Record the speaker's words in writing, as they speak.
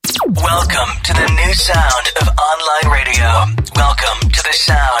Welcome to the new sound of online radio. Welcome to the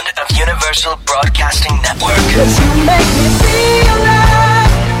sound of Universal Broadcasting Network. 'Cause you make me feel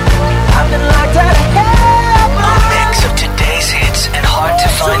like I've been locked out of heaven. A mix of today's hits and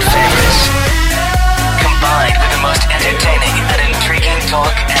hard-to-find favorites, combined with the most entertaining and intriguing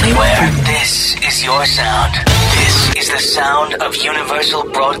talk anywhere. This is your sound. This is the sound of Universal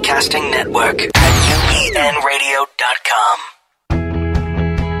Broadcasting Network at uenradio.com.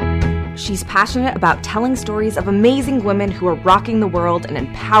 She's passionate about telling stories of amazing women who are rocking the world and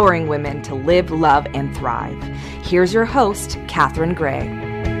empowering women to live, love, and thrive. Here's your host, Catherine Gray.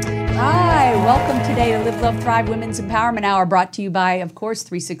 Hi, welcome today to Live, Love, Thrive Women's Empowerment Hour, brought to you by, of course,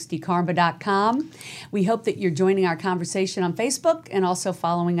 360karma.com. We hope that you're joining our conversation on Facebook and also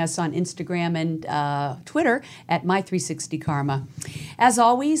following us on Instagram and Twitter at My360Karma. As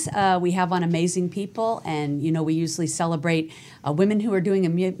always, we have on amazing people, and we usually celebrate women who are doing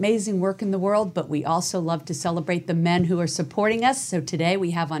amazing work in the world, but we also love to celebrate the men who are supporting us. So today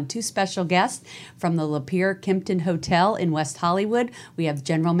we have on two special guests from the Lapeer Kimpton Hotel in West Hollywood. We have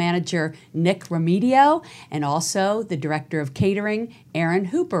General Manager Nick Rimedio and also the Director of Catering, Erin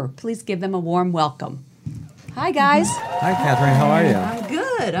Hooper. Please give them a warm welcome. Hi, guys. Hi, Catherine. How are you?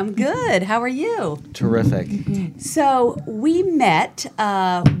 I'm good. How are you? Terrific. So we met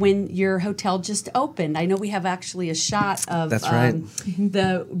when your hotel just opened. I know we have actually a shot of That's right.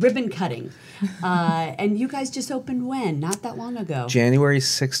 The ribbon cutting. And you guys just opened when? Not that long ago. January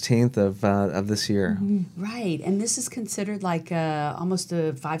 16th of this year. Right. And this is considered like almost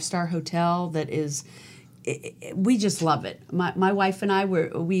a five-star hotel that is... we just love it. My wife and I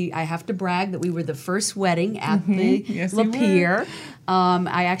have to brag that we were the first wedding at the Lapeer.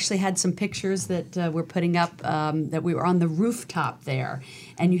 I actually had some pictures that we're putting up that we were on the rooftop there.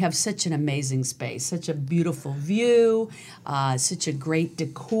 And you have such an amazing space, such a beautiful view, such a great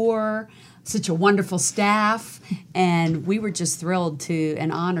decor, such a wonderful staff, and we were just thrilled to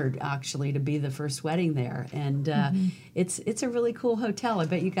and honored actually to be the first wedding there. And it's a really cool hotel. I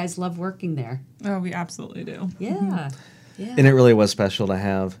bet you guys love working there. Oh, we absolutely do. Yeah, yeah. And it really was special to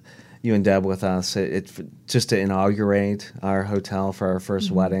have you and Deb with us. It just to inaugurate our hotel for our first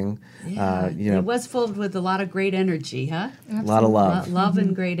wedding. Yeah, it was filled with a lot of great energy, huh? A lot of love. Love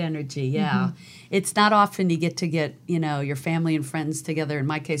and great energy, yeah. It's not often you get your family and friends together, in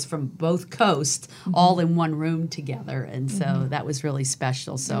my case from both coasts, all in one room together. And so that was really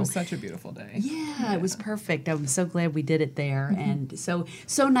special. So it was such a beautiful day. Yeah, it was perfect. I'm so glad we did it there. And so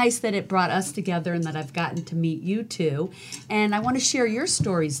nice that it brought us together and that I've gotten to meet you two. And I want to share your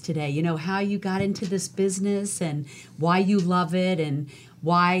stories today, how you got into this business and why you love it and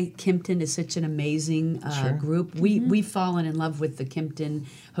why Kimpton is such an amazing group. We've fallen in love with the Kimpton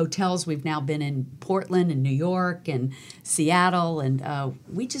hotels. We've now been in Portland and New York and Seattle, and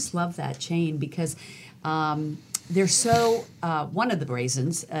we just love that chain because they're so, one of the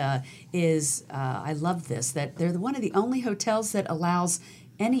reasons is, I love this, that they're one of the only hotels that allows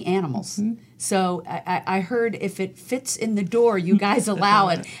any animals. So I heard if it fits in the door, you guys allow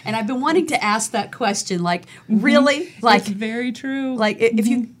it. And I've been wanting to ask that question, like, really? Like, it's very true. Like, if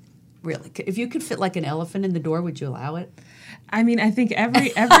you could fit like an elephant in the door, would you allow it? I mean, I think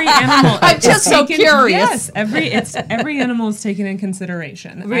every animal. I'm just so curious. Yes, every animal is taken in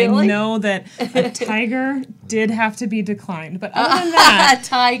consideration. Really? I know that a tiger did have to be declined, but other than that,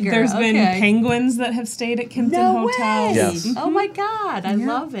 there's been penguins that have stayed at Kimpton hotels. Yes. Oh my God, I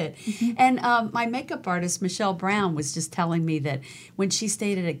love it. And my makeup artist Michelle Brown was just telling me that when she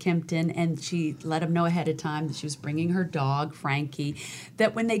stayed at Kimpton and she let them know ahead of time that she was bringing her dog Frankie,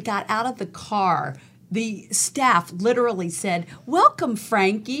 that when they got out of the car, the staff literally said, "Welcome,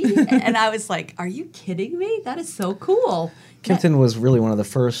 Frankie." And I was like, are you kidding me? That is so cool. Kimpton was really one of the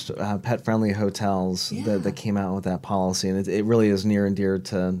first pet-friendly hotels that came out with that policy, and it really is near and dear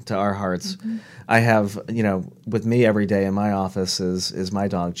to our hearts. I have, with me every day in my office is my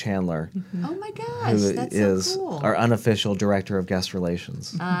dog Chandler. Oh my gosh, who that's is so cool. our unofficial director of guest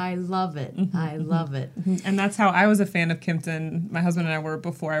relations. I love it. I love it. And that's how I was a fan of Kimpton. My husband and I were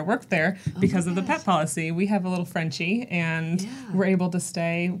before I worked there because of the pet policy. We have a little Frenchie, and we're able to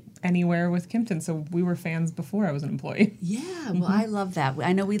stay anywhere with Kimpton. So we were fans before I was an employee. Yeah, well, I love that.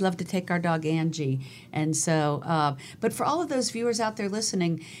 I know we love to take our dog Angie. And so, but for all of those viewers out there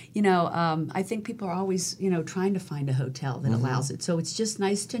listening, I think people are always, trying to find a hotel that allows it. So it's just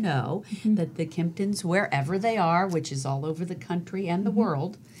nice to know that the Kimptons, wherever they are, which is all over the country and the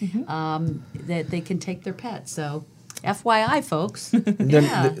world, that they can take their pets. So FYI, folks.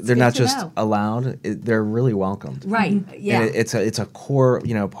 They're not just allowed; they're really welcomed. Right. Yeah. And it's a core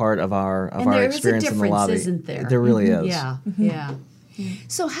part of our experience in the lobby. Isn't there? There really is. Yeah. Yeah.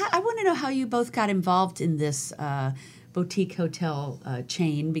 So I want to know how you both got involved in this boutique hotel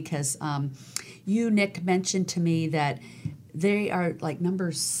chain, because you, Nick, mentioned to me that they are like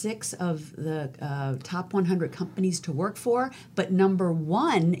number 6 of the top 100 companies to work for, but number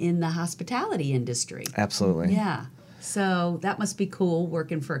 1 in the hospitality industry. Absolutely. Yeah. So that must be cool,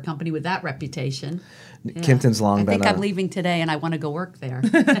 working for a company with that reputation. Yeah. Kimpton's long been I think I'm leaving today and I want to go work there.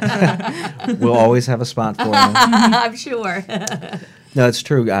 We'll always have a spot for you. I'm sure. No, it's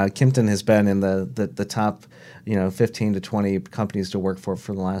true. Kimpton has been in the top, 15 to 20 companies to work for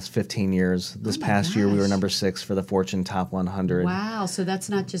the last 15 years. This past year, we were number 6 for the Fortune Top 100. Wow, so that's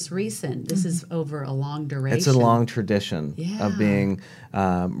not just recent. This is over a long duration. It's a long tradition of being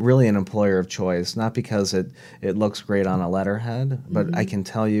really an employer of choice, not because it looks great on a letterhead, but I can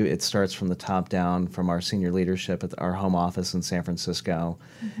tell you it starts from the top down, from our senior leadership at our home office in San Francisco,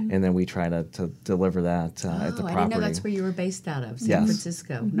 and then we try to deliver that at the property. I didn't know that's where you were based out of, San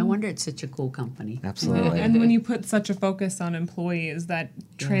Francisco. No wonder it's such a cool company. Absolutely. And when you put such a focus on employees, that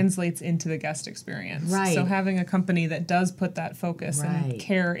translates into the guest experience. Right. So having a company that does put that focus and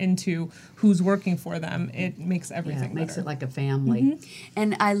care into who's working for them, it makes everything better. It makes it like a family.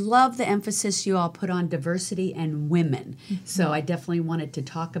 And I love the emphasis you all put on diversity and women. So I definitely wanted to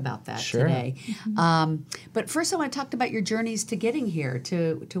talk about that today. But first I want to talk about your journeys to getting here,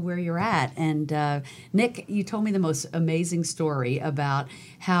 to where you're at. And Nick, you told me the most amazing story about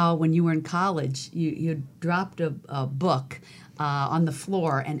how when you were in college, you dropped a book on the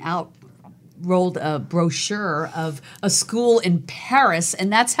floor, and out rolled a brochure of a school in Paris,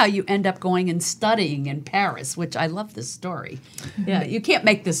 and that's how you end up going and studying in Paris, which I love this story. Yeah, you can't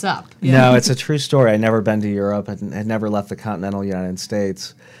make this up. No, it's a true story. I'd never been to Europe. I'd never left the continental United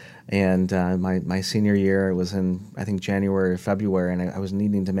States. And my senior year, it was in, I think, January or February, and I was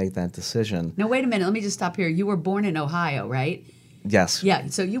needing to make that decision. Now, wait a minute. Let me just stop here. You were born in Ohio, right? Yes. Yeah,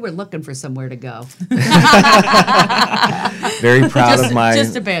 so you were looking for somewhere to go. Very proud of my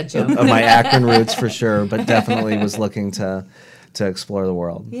just a bad joke. of my Akron roots for sure, but definitely was looking to explore the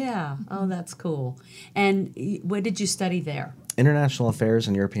world. Yeah. Oh, that's cool. And what did you study there? International affairs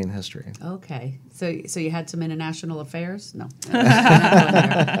and European history. Okay. So you had some international affairs? No. But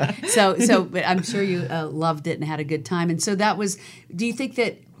I'm sure you loved it and had a good time. And so that was, do you think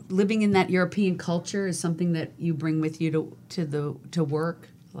that living in that European culture is something that you bring with you to work?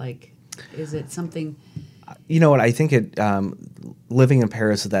 Like, is it something? You know what? I think it living in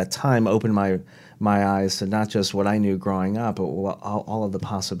Paris at that time opened my eyes to not just what I knew growing up, but all of the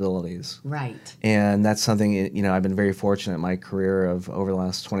possibilities. Right. And that's something, I've been very fortunate in my career of over the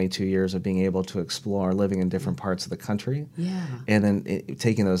last 22 years of being able to explore living in different parts of the country. Yeah. And then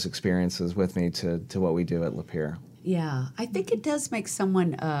taking those experiences with me to what we do at Lapeer. Yeah, I think it does make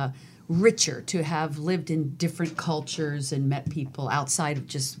someone richer to have lived in different cultures and met people outside of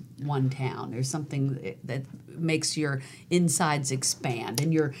just one town. There's something that makes your insides expand,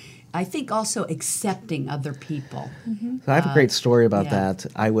 and you're, I think, also accepting other people. So I have a great story about that.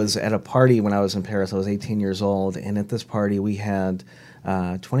 I was at a party when I was in Paris. I was 18 years old, and at this party we had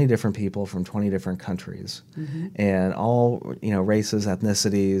 20 different people from 20 different countries, and all races,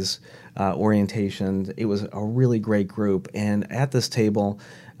 ethnicities, orientation. It was a really great group, and at this table,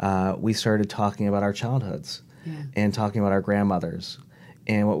 we started talking about our childhoods and talking about our grandmothers.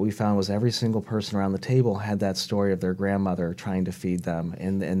 And what we found was every single person around the table had that story of their grandmother trying to feed them,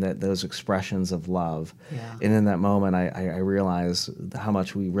 and those expressions of love. Yeah. And in that moment, I realized how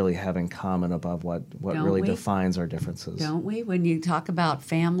much we really have in common above what really defines our differences. Don't we? When you talk about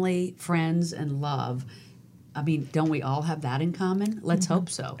family, friends, and love, I mean, don't we all have that in common? Let's hope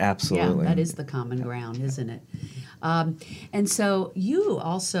so. Absolutely. Yeah, that is the common ground, isn't it? And so you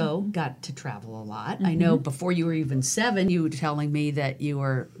also got to travel a lot. I know before you were even 7, you were telling me that you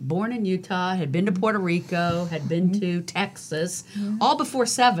were born in Utah, had been to Puerto Rico, had been to Texas, all before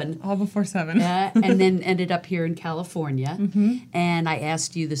 7. All before 7. And then ended up here in California. And I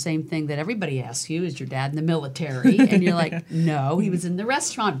asked you the same thing that everybody asks you, is your dad in the military? And you're like, no, he was in the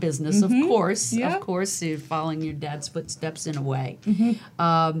restaurant business, of course. Of course, you're following your dad's footsteps in a way.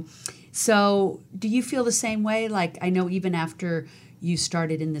 So do you feel the same way? Like, I know even after you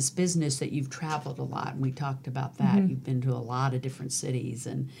started in this business that you've traveled a lot, and we talked about that. You've been to a lot of different cities.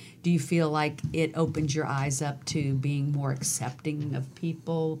 And do you feel like it opens your eyes up to being more accepting of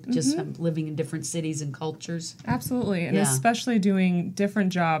people, just living in different cities and cultures? Absolutely, and especially doing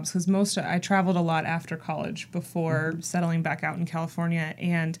different jobs, because I traveled a lot after college before settling back out in California,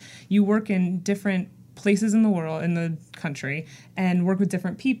 and you work in different places in the world, in the country, and work with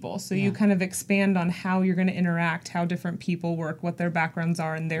different people. So you kind of expand on how you're going to interact, how different people work, what their backgrounds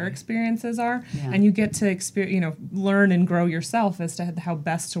are and their experiences are, and you get to learn and grow yourself as to how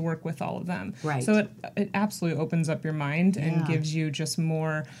best to work with all of them. Right. So it absolutely opens up your mind and gives you just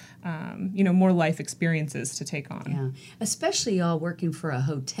more, more life experiences to take on. Yeah, especially y'all working for a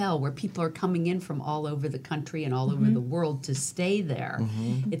hotel where people are coming in from all over the country and all over the world to stay there.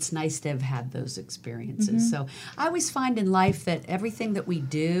 It's nice to have had those experiences. So I always find in life that everything that we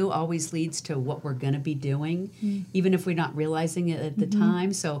do always leads to what we're going to be doing, even if we're not realizing it at the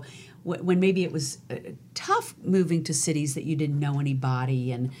time. So when maybe it was tough moving to cities that you didn't know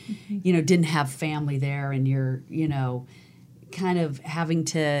anybody and, didn't have family there, and you're, kind of having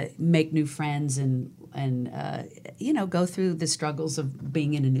to make new friends and go through the struggles of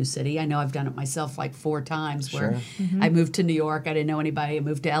being in a new city. I know I've done it myself like 4 times where I moved to New York, I didn't know anybody. I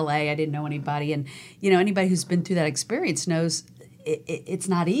moved to LA, I didn't know anybody. And, anybody who's been through that experience knows it's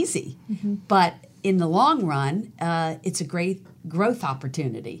not easy. But in the long run, it's a great growth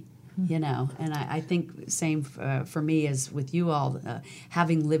opportunity. And I think same for me as with you all,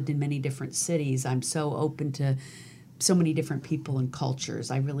 having lived in many different cities, I'm so open to so many different people and cultures.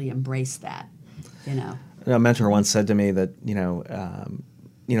 I really embrace that, A mentor once said to me that,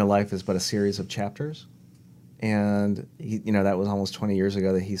 life is but a series of chapters. And, that was almost 20 years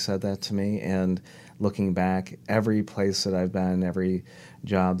ago that he said that to me. And looking back, every place that I've been, every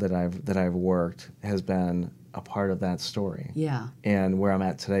job that I've worked has been a part of that story. Yeah. And where I'm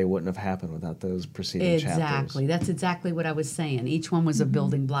at today wouldn't have happened without those preceding chapters. Exactly. That's exactly what I was saying. Each one was a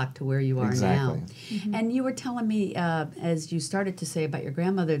building block to where you are now. And you were telling me, as you started to say about your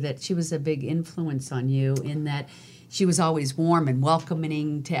grandmother, that she was a big influence on you in that she was always warm and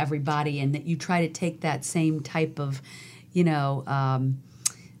welcoming to everybody, and that you try to take that same type of,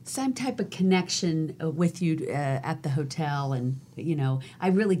 some type of connection with you at the hotel. And, I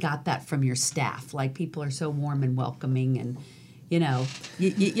really got that from your staff. Like, people are so warm and welcoming, and,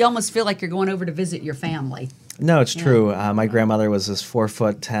 you almost feel like you're going over to visit your family. No, it's true. My grandmother was this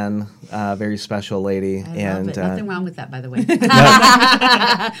 4'10", very special lady. I love it. Nothing wrong with that, by the way. Well,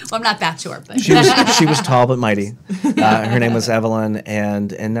 I'm not that short, but she was tall but mighty. Her name was Evelyn,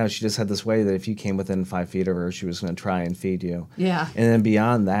 and no, she just had this way that if you came within 5 feet of her, she was going to try and feed you. Yeah. And then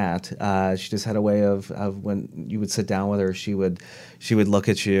beyond that, she just had a way of when you would sit down with her, she would look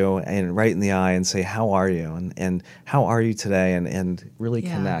at you and right in the eye and say, "How are you?" and "How are you today?" and really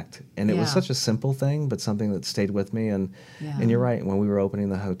connect. And it was such a simple thing, but something that stayed with me. And you're right. When we were opening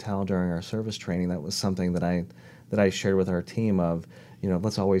the hotel during our service training, that was something that I shared with our team of,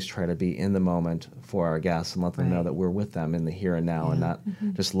 let's always try to be in the moment for our guests and let them know that we're with them in the here and now, and not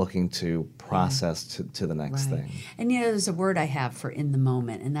just looking to process to the next thing. And there's a word I have for in the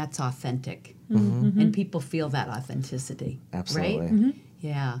moment, and that's authentic. And people feel that authenticity. Absolutely. Right?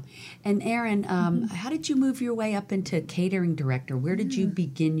 Yeah. And Erin, how did you move your way up into catering director? Where did you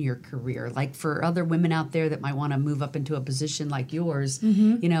begin your career? Like, for other women out there that might want to move up into a position like yours,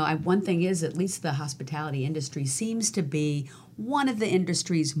 one thing is, at least the hospitality industry seems to be one of the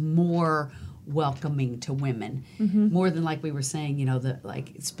industries more welcoming to women, more than, like we were saying,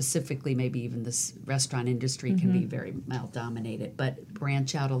 specifically maybe even this restaurant industry can be very male dominated, but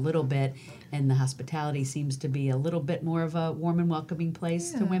branch out a little bit, and the hospitality seems to be a little bit more of a warm and welcoming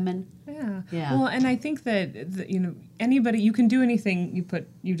place to women. Yeah. Well, and I think that anybody, you can do anything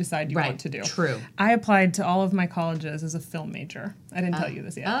you decide you want to do. True. I applied to all of my colleges as a film major. I didn't tell you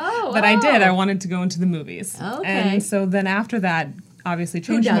this yet, but I did. I wanted to go into the movies. Okay. And so then after that, obviously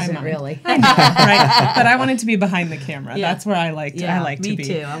changed my mind. Who doesn't really? I know, right? But I wanted to be behind the camera. Yeah. That's where I like to be. Me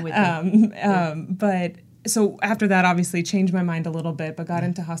too. I'm with you. But so after that, obviously changed my mind a little bit, but got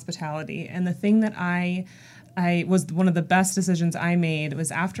into hospitality. And the thing that I was one of the best decisions I made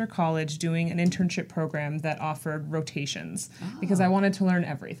was after college doing an internship program that offered rotations because I wanted to learn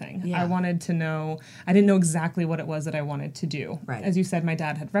everything. Yeah. I wanted to know, I didn't know exactly what it was that I wanted to do. Right. As you said, my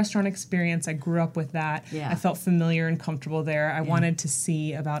dad had restaurant experience. I grew up with that. Yeah. I felt familiar and comfortable there. I wanted to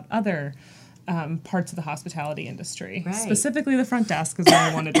see about other parts of the hospitality industry, specifically the front desk is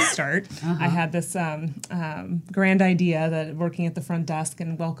where I wanted to start. I had this grand idea that working at the front desk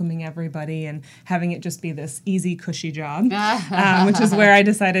and welcoming everybody and having it just be this easy, cushy job, which is where I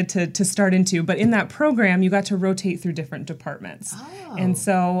decided to start into. But in that program, you got to rotate through different departments. And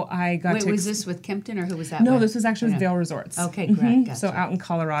so I got was this with Kimpton, or who was that No, with? this was actually with Vail Resorts. Okay, great. Gotcha. So out in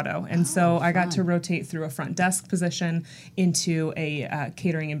Colorado. And so I got to rotate through a front desk position into a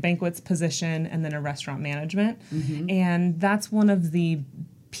catering and banquets position, and then a restaurant management. And that's one of the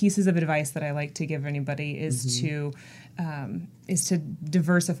pieces of advice that I like to give anybody is to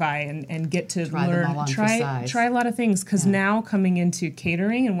diversify and get to Try them all learn, on for size. try a lot of things. Because Yeah. now coming into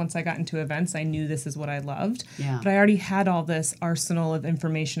catering, and once I got into events, I knew this is what I loved. Yeah. But I already had all this arsenal of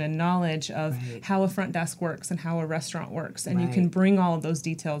information and knowledge of Right. how a front desk works and how a restaurant works. And you Right. can bring all of those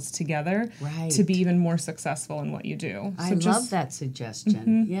details together Right. to be even more successful in what you do. I love that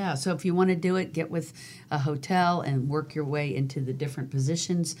suggestion. Yeah. So if you want to do it, get with a hotel and work your way into the different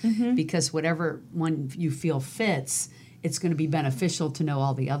positions, because whatever one you feel fits, it's going to be beneficial to know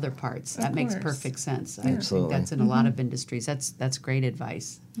all the other parts. That makes course. perfect sense. I think Absolutely. that's in a lot of industries. That's great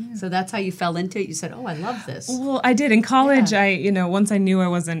advice. So that's how you fell into it. You said, "Oh, I love this." Well, I did in college. Yeah. Once I knew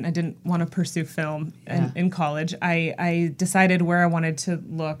I didn't want to pursue film in college. I decided where I wanted to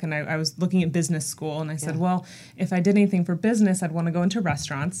look, and I was looking at business school, and I said, well, if I did anything for business, I'd want to go into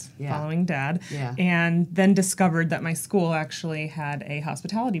restaurants, following Dad, and then discovered that my school actually had a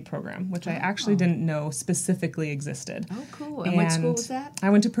hospitality program, which I actually didn't know specifically existed. Oh, cool. And what school was that? I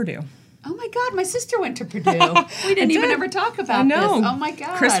went to Purdue. Oh my God, my sister went to Purdue. We didn't even ever talk about I know. this. Oh my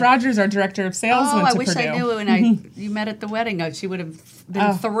God. Chris Rogers, our director of sales, went to I wish Purdue. I knew when you met at the wedding. She would have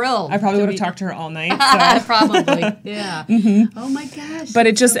been thrilled. I probably to would have meet- talked to her all night. So. Probably, yeah. Oh my gosh. But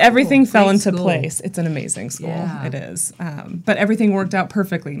it just, so everything cool. fell Great into school. place. It's an amazing school. Yeah. It is. But everything worked out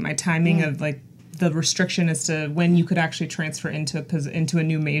perfectly. My timing of the restriction as to when you could actually transfer into a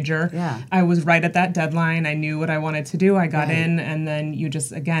new major. Yeah. I was right at that deadline. I knew what I wanted to do. I got in, and then you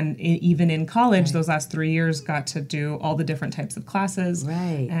just, again, even in college, those last 3 years, got to do all the different types of classes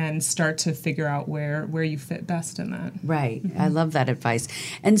and start to figure out where you fit best in that. Right. I love that advice.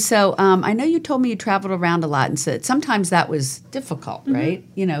 And so I know you told me you traveled around a lot, and said sometimes that was difficult, right?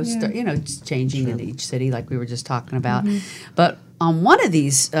 Just changing in each city, like we were just talking about. But on one of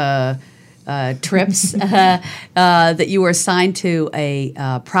these trips that you were assigned to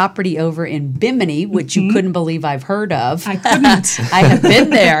a property over in Bimini, which you couldn't believe I've heard of. I couldn't. I have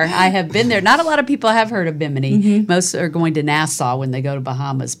been there. Not a lot of people have heard of Bimini. Most are going to Nassau when they go to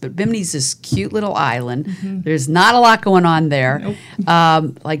Bahamas. But Bimini's this cute little island. There's not a lot going on there.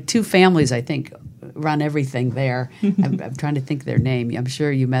 Nope. Like two families, I think, run everything there. I'm trying to think their name. I'm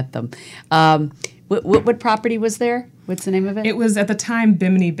sure you met them. What property was there? What's the name of it? It was at the time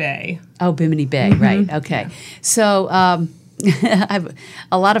Bimini Bay. Oh, Bimini Bay, right. Okay. So I have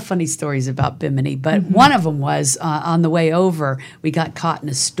a lot of funny stories about Bimini, but one of them was on the way over, we got caught in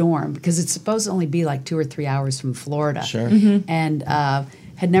a storm because it's supposed to only be like 2 or 3 hours from Florida. Sure. And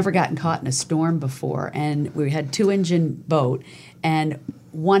had never gotten caught in a storm before. And we had 2-engine boat, and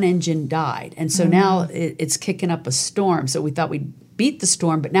one engine died. And so now it's kicking up a storm. So we thought we'd beat the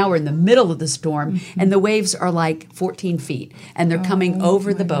storm, but now we're in the middle of the storm, and the waves are like 14 feet, and they're coming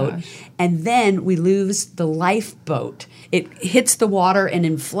over the boat. Gosh. And then we lose the lifeboat. It hits the water and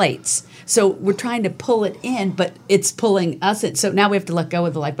inflates. So we're trying to pull it in, but it's pulling us in. So now we have to let go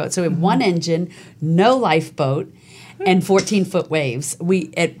of the lifeboat. So we have one engine, no lifeboat, and 14-foot waves.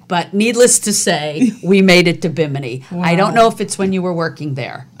 But needless to say, we made it to Bimini. Wow. I don't know if it's when you were working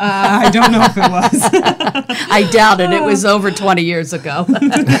there. I don't know if it was. I doubt it. It was over 20 years ago.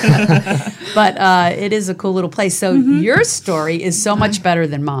 But it is a cool little place. So your story is so much better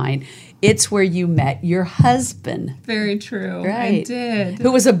than mine. It's where you met your husband. Very true. Right. I did.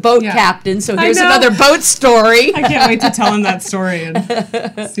 Who was a boat Yeah. captain. So I here's know. another boat story. I can't wait to tell him that story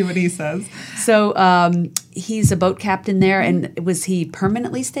and see what he says. So he's a boat captain there. And was he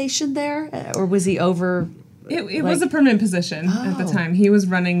permanently stationed there? Or was he over? It was a permanent position at the time. He was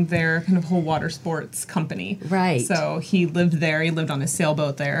running their kind of whole water sports company. Right. So he lived there. He lived on a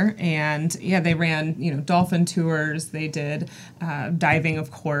sailboat there. And they ran, dolphin tours. They did diving,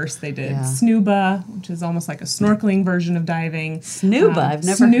 of course. They did snuba, which is almost like a snorkeling version of diving. Snuba.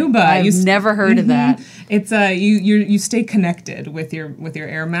 I've never heard of that. It's you stay connected with your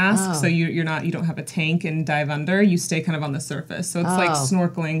air mask. So you don't have a tank and dive under. You stay kind of on the surface. So it's like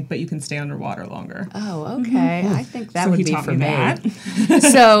snorkeling, but you can stay underwater longer. Oh, okay. I think that So would he be taught for me me. that.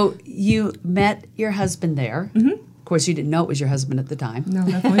 So you met your husband there. Of course, you didn't know it was your husband at the time. No,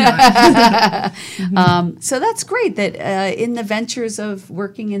 definitely not. So that's great that in the ventures of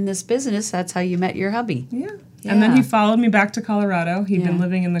working in this business, that's how you met your hubby. Yeah. And then Yeah. he followed me back to Colorado. He'd been Yeah.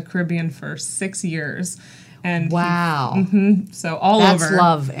 living in the Caribbean for 6 years. And Wow. so all That's over.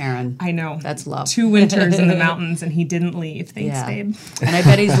 love, Erin. I know. That's love. 2 winters in the mountains, and he didn't leave. They Yeah. stayed. And I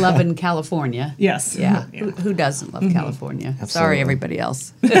bet he's loving California. Yes. Yeah. Who doesn't love California? Absolutely. Sorry, everybody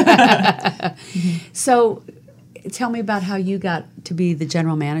else. So tell me about how you got to be the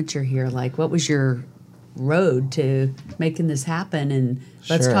general manager here. Like, what was your road to making this happen. And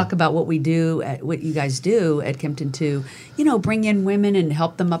let's Sure. talk about what we do, what you guys do at Kimpton to, bring in women and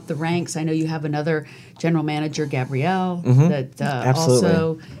help them up the ranks. I know you have another general manager, Gabrielle, that Absolutely.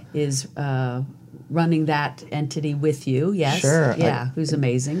 also is running that entity with you. Yes. Sure. Yeah, who's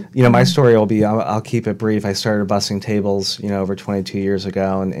amazing. My story will be, I'll keep it brief. I started bussing tables, over 22 years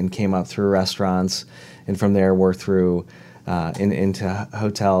ago and came up through restaurants, and from there worked through into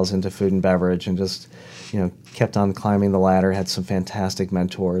hotels, into food and beverage, and just, kept on climbing the ladder, had some fantastic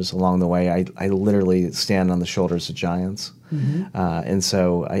mentors along the way. I literally stand on the shoulders of giants. And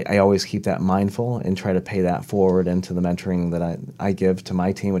so I always keep that mindful and try to pay that forward into the mentoring that I give to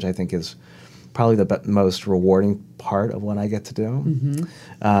my team, which I think is probably the most rewarding part of what I get to do.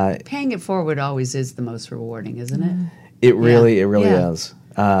 Paying it forward always is the most rewarding, isn't it? It really Yeah. is.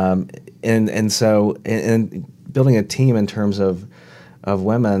 And so building a team in terms of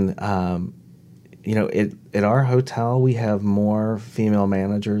women, at our hotel we have more female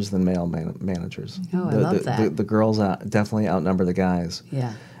managers than male managers. Oh, I love that. The girls definitely outnumber the guys.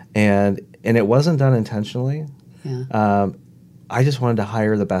 Yeah. And it wasn't done intentionally. Yeah. I just wanted to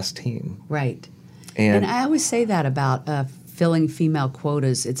hire the best team. Right. And I always say that about filling female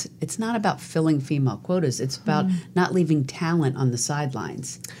quotas. It's not about filling female quotas. It's about not leaving talent on the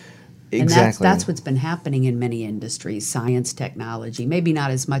sidelines. exactly. And that's what's been happening in many industries, science, technology, maybe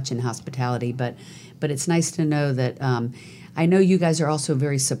not as much in hospitality, but it's nice to know that I know you guys are also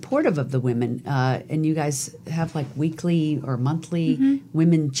very supportive of the women, and you guys have like weekly or monthly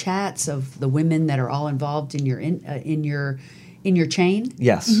women chats of the women that are all involved in your chain.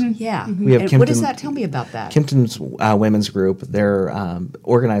 Yes. Yeah. We have And what does Kimpton- that tell me about that? Kimpton's women's group, they're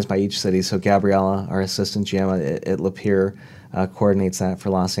organized by each city. So Gabriella, our assistant GM at Lapeer, coordinates that for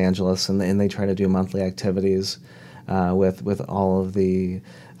Los Angeles, and they try to do monthly activities with all of the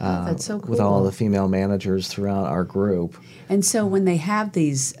that's so with all of cool. the female managers throughout our group. And so when they have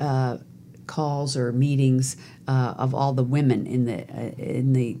these calls or meetings of all the women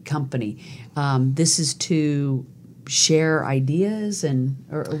in the company, this is to share ideas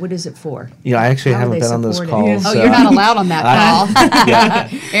or what is it for? I actually How are haven't they been on those supported? calls. Oh, so- you're not allowed on that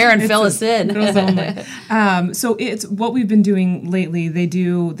call. Aaron, fill us in. Girls only. So it's what we've been doing lately.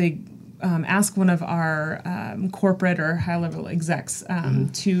 They ask one of our corporate or high-level execs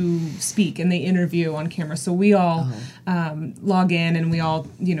to speak, and they interview on camera. So we all log in, and we all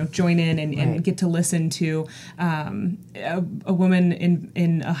join in and Right. get to listen to a woman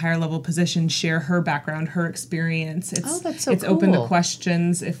in a higher-level position share her background, her experience. That's so It's open to cool.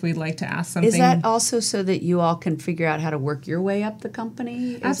 questions if we'd like to ask something. Is that also so that you all can figure out how to work your way up the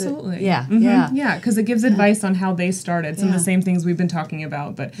company? Is it- Absolutely. Yeah. Mhm. Yeah. Yeah, because it gives advice on how they started. Some of Yeah. the same things we've been talking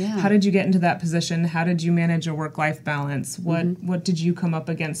about. But Yeah. how did you get into that position? How did you manage a work-life balance? What did you come up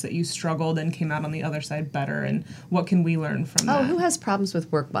against that you struggled and came out on the other side better? And what can we learn from Oh, that? who has problems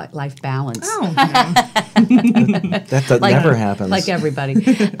with work-life balance? Oh, That never happens. Like everybody.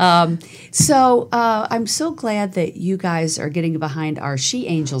 So I'm so glad that you guys are getting behind our She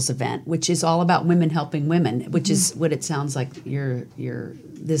Angels event, which is all about women helping women, which is what it sounds like your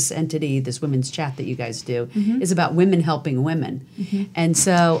this entity, this women's chat that you guys do, is about women helping women. And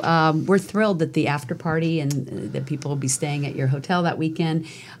so we're thrilled that the after party and that people will be staying at your hotel that weekend.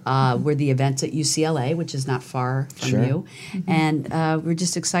 We're the events at UCLA, which is not far from Sure. you. And we're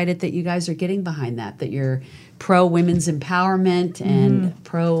just excited that you guys are getting behind that you're pro women's empowerment and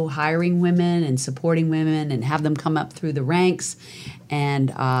pro hiring women and supporting women and have them come up through the ranks. And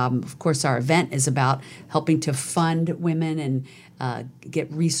of course, our event is about helping to fund women and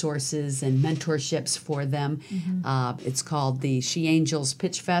get resources and mentorships for them. It's called the She Angels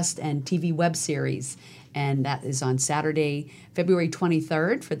Pitch Fest and TV web series. And that is on Saturday, February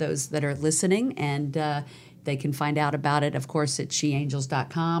 23rd for those that are listening. And they can find out about it, of course, at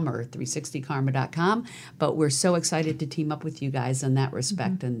sheangels.com or 360karma.com. But we're so excited to team up with you guys in that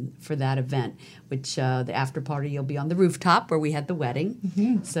respect and for that event, which the after party will be on the rooftop where we had the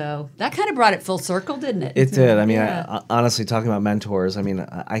wedding. So that kind of brought it full circle, didn't it? It did. I mean, Yeah. honestly, talking about mentors, I mean,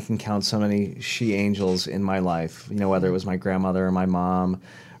 I can count so many she angels in my life, whether it was my grandmother or my mom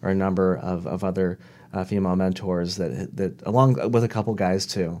or a number of other female mentors that along with a couple guys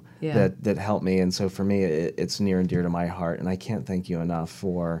too, Yeah. that helped me. And so for me, it's near and dear to my heart. And I can't thank you enough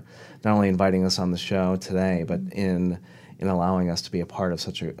for not only inviting us on the show today, but in allowing us to be a part of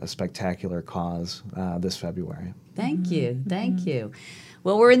such a spectacular cause this February. Thank you. Thank you.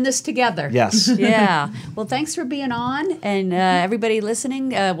 Well, we're in this together. Yes. Yeah. Well, thanks for being on. And everybody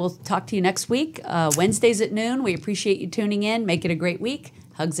listening, we'll talk to you next week, Wednesdays at noon. We appreciate you tuning in. Make it a great week.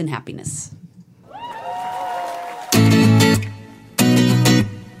 Hugs and happiness.